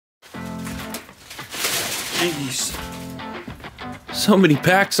Jeez. So many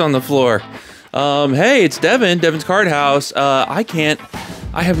packs on the floor. Hey, it's Devin. Devin's Card House. I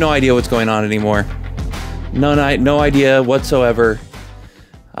have no idea what's going on anymore. No idea whatsoever.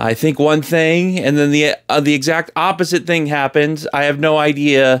 I think one thing, and then the exact opposite thing happens. I have no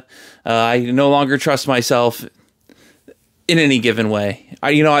idea. I no longer trust myself in any given way.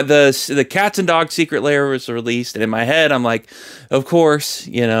 The Cats and Dogs Secret Lair was released, and in my head, I'm like, of course,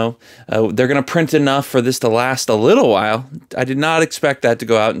 they're gonna print enough for this to last a little while. I did not expect that to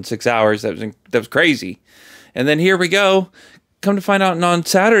go out in 6 hours. That was crazy. And then here we go. Come to find out on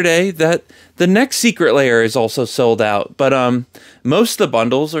Saturday that the next Secret Lair is also sold out. But most of the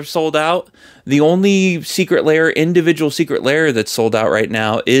bundles are sold out. The only individual Secret Lair that's sold out right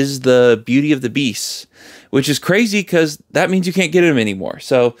now is the Beauty of the Beasts, which is crazy because that means you can't get them anymore.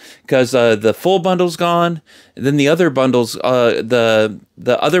 So because the full bundle's gone, then the other bundles, the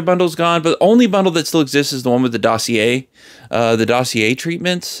other bundle's gone, but the only bundle that still exists is the one with the dossier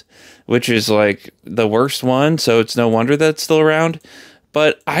treatments, which is like the worst one. So it's no wonder that's still around.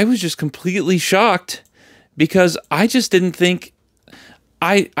 But I was just completely shocked because I just didn't think,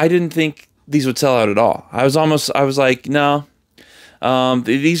 I didn't think these would sell out at all. I was like, no.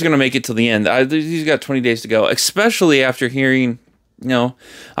 These are going to make it till the end. These got 20 days to go, especially after hearing,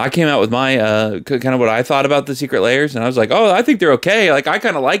 I came out with my, kind of what I thought about the Secret Lairs, and I was like, oh, I think they're okay. Like, I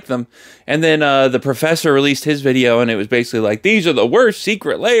kind of like them. And then, the professor released his video, and it was basically like, these are the worst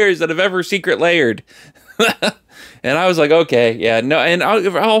Secret Lairs that have ever Secret Laired. And I was like, okay, yeah, no. And I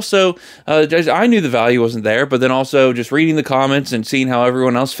knew the value wasn't there, but then also just reading the comments and seeing how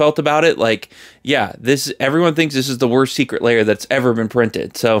everyone else felt about it, like, yeah, everyone thinks this is the worst Secret Lair that's ever been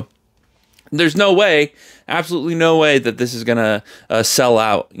printed. So there's no way, absolutely no way that this is gonna sell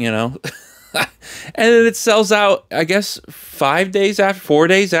out, And then it sells out, I guess, 4 days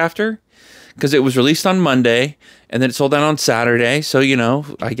after, because it was released on Monday. And then it sold out on Saturday. So,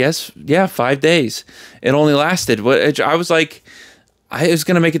 I guess, yeah, 5 days. It only lasted. I was like, I was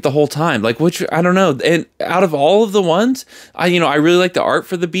going to make it the whole time. Like, which, I don't know. And out of all of the ones, I really like the art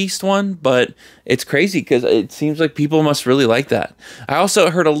for the Beast one, but it's crazy because it seems like people must really like that. I also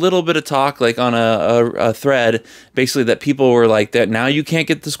heard a little bit of talk, like on a thread, basically that people were like that now you can't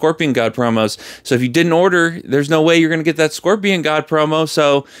get the Scorpion God promos. So if you didn't order, there's no way you're going to get that Scorpion God promo.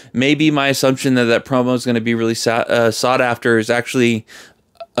 So maybe my assumption that promo is going to be really sought after is actually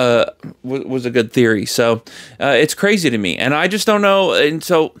was a good theory. So it's crazy to me, and I just don't know. And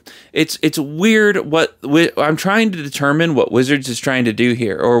so it's weird what I'm trying to determine what Wizards is trying to do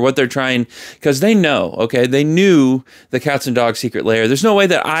here, or what they're trying, because they know, okay, they knew the Cats and Dogs Secret Lair. There's no way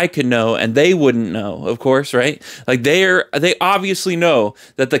that I could know and they wouldn't know, of course, right? Like they obviously know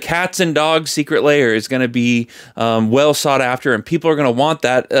that the Cats and Dogs Secret Lair is going to be well sought after, and people are going to want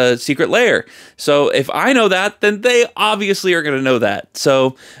that Secret Lair. So if I know that, then they obviously are going to know that.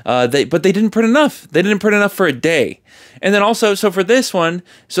 So but they didn't print enough. They didn't print enough for a day. And then also, so for this one,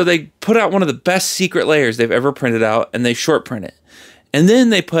 so they put out one of the best Secret Lairs they've ever printed out, and they short print it. And then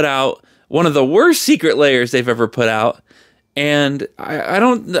they put out one of the worst Secret Lairs they've ever put out. And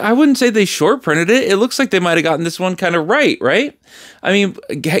I wouldn't say they short printed it. It looks like they might have gotten this one kind of right? I mean,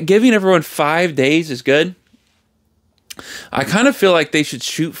 giving everyone 5 days is good. I kind of feel like they should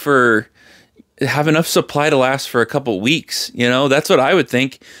shoot for have enough supply to last for a couple weeks. That's what I would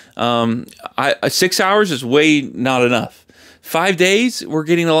think. 6 hours is way not enough. 5 days,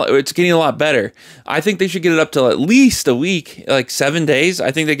 it's getting a lot better. I think they should get it up to at least a week, like 7 days.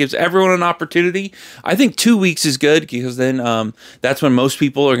 I think that gives everyone an opportunity. I think 2 weeks is good because then that's when most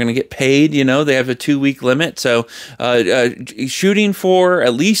people are going to get paid. They have a 2 week limit. So shooting for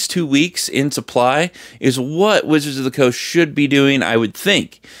at least 2 weeks in supply is what Wizards of the Coast should be doing, I would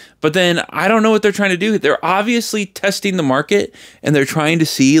think. But then I don't know what they're trying to do. They're obviously testing the market, and they're trying to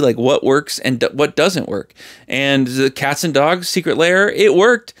see like what works and what doesn't work. And the Cats and Dogs Secret Lair, it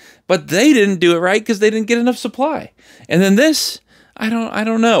worked, but they didn't do it right because they didn't get enough supply. And then this, I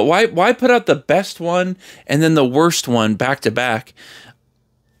don't know. Why put out the best one and then the worst one back to back?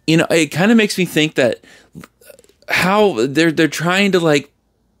 It kind of makes me think that how they're trying to like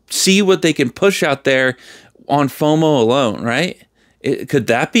see what they can push out there on FOMO alone, right? Could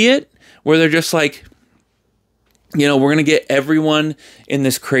that be it? Where they're just like, we're going to get everyone in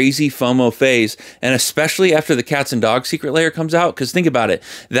this crazy FOMO phase. And especially after the Cats and Dogs Secret Lair comes out. Because think about it.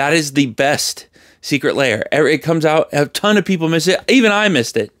 That is the best Secret Lair. It comes out, a ton of people miss it. Even I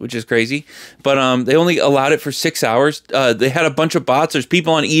missed it, which is crazy. But they only allowed it for 6 hours. They had a bunch of bots. There's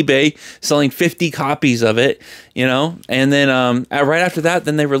people on eBay selling 50 copies of it. you know, and then right after that,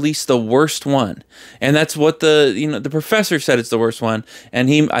 then they released the worst one, and that's what the professor said it's the worst one, and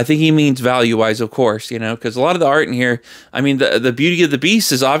I think he means value wise, of course, you know, because a lot of the art in here, I mean, the Beauty of the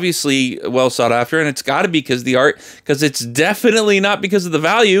Beast is obviously well sought after, and it's got to be because the art, because it's definitely not because of the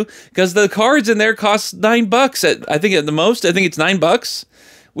value, because the cards in there cost $9 I think at the most, I think it's $9.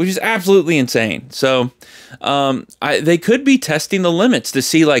 Which is absolutely insane. So they could be testing the limits to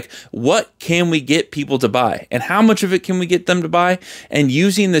see, like, what can we get people to buy and how much of it can we get them to buy. And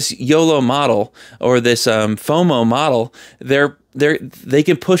using this YOLO model or this FOMO model, they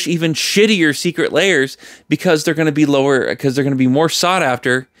can push even shittier secret layers because they're going to be lower, because they're going to be more sought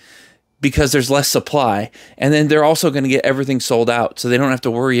after, because there's less supply. And then they're also going to get everything sold out, so they don't have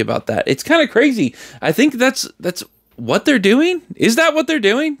to worry about that. It's kind of crazy. I think that's what they're doing. Is that what they're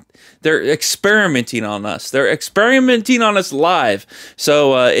doing? They're experimenting on us. They're experimenting on us live.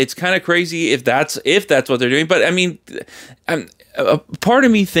 So it's kind of crazy if that's what they're doing. But I mean, a part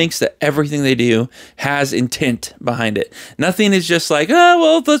of me thinks that everything they do has intent behind it. Nothing is just like, oh,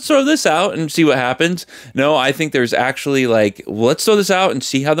 well, let's throw this out and see what happens. No, I think there's actually like, well, let's throw this out and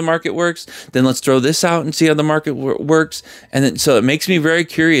see how the market works. Then let's throw this out and see how the market works. And then, so it makes me very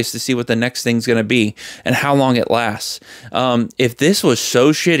curious to see what the next thing's going to be and how long it lasts. If this was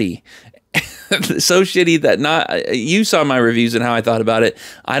so shitty, so shitty that you saw my reviews and how I thought about it.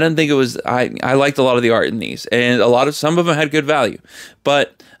 I don't think it was. I liked a lot of the art in these, and some of them had good value.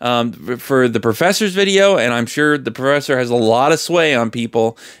 But for the professor's video, and I'm sure the professor has a lot of sway on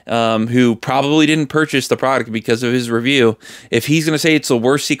people who probably didn't purchase the product because of his review. If he's going to say it's the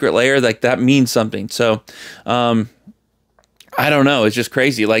worst secret layer, like, that means something. So. I don't know. It's just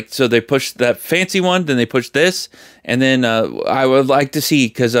crazy. Like, so they pushed that fancy one, then they pushed this, and then I would like to see,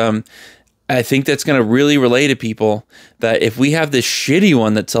 because I think that's going to really relay to people that if we have this shitty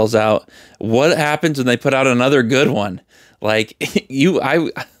one that sells out, what happens when they put out another good one? Like,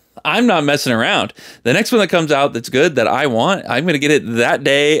 I'm not messing around. The next one that comes out that's good, that I want, I'm going to get it that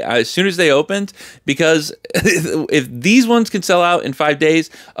day as soon as they opened, because if these ones can sell out in 5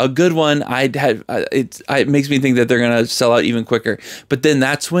 days, a good one, it makes me think that they're going to sell out even quicker. But then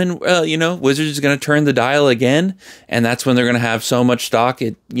that's when, Wizards is going to turn the dial again, and that's when they're going to have so much stock,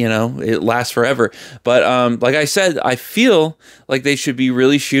 it lasts forever. But like I said, I feel like they should be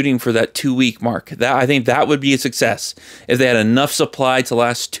really shooting for that 2-week mark. I think that would be a success if they had enough supply to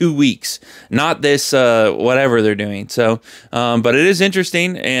last 2 weeks, not this whatever they're doing. So, but it is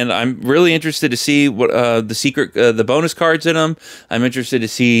interesting, and I'm really interested to see what the bonus cards in them. I'm interested to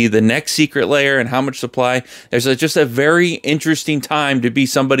see the next secret layer and how much supply. There's just a very interesting time to be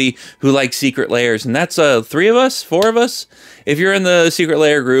somebody who likes secret layers, and that's 3 of us, 4 of us. If you're in the secret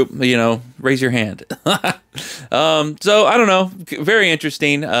layer group, raise your hand. So I don't know. Very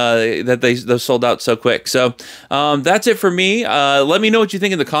interesting that those sold out so quick. So that's it for me. Let me know what you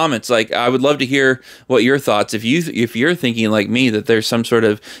think in the comments. Like, I would love to hear what your thoughts. If you're thinking like me that there's some sort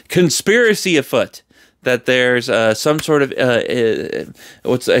of conspiracy afoot, that there's some sort of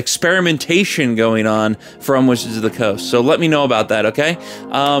experimentation going on from Wizards of the Coast. So let me know about that, okay?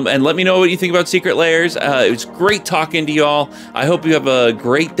 And let me know what you think about secret layers. It was great talking to y'all. I hope you have a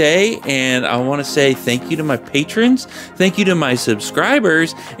great day, and I want to say thank you to my patrons, thank you to my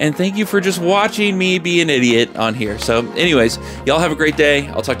subscribers, and thank you for just watching me be an idiot on here. So anyways, y'all have a great day.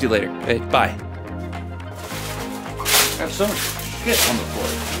 I'll talk to you later. Okay, bye. I have so much shit on the floor.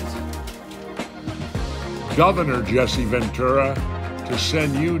 Governor Jesse Ventura, to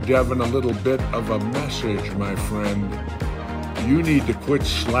send you, Devin, a little bit of a message, my friend. You need to quit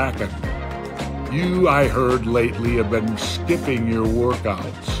slacking. You, I heard lately, have been skipping your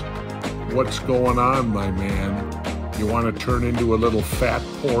workouts. What's going on, my man? You want to turn into a little fat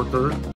porker?